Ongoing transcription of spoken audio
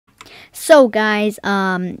So guys,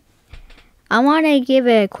 I want to give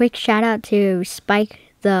a quick shout out to Spike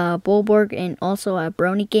the Bulborg and also a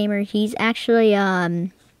Brony Gamer. He's actually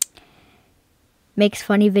makes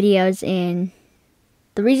funny videos, and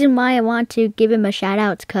the reason why I want to give him a shout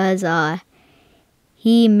out is because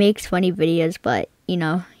he makes funny videos, but you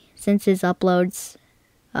know, since his uploads,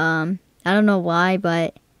 I don't know why,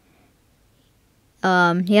 but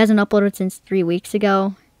he hasn't uploaded since 3 weeks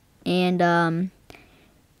ago, and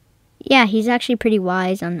yeah, he's actually pretty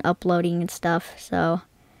wise on uploading and stuff. So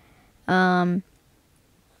I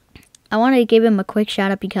wanted to give him a quick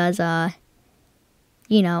shout out because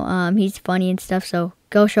you know, he's funny and stuff. So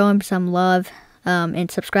go show him some love, and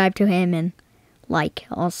subscribe to him and like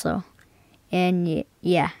also. And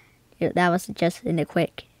yeah, that was just in a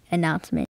quick announcement.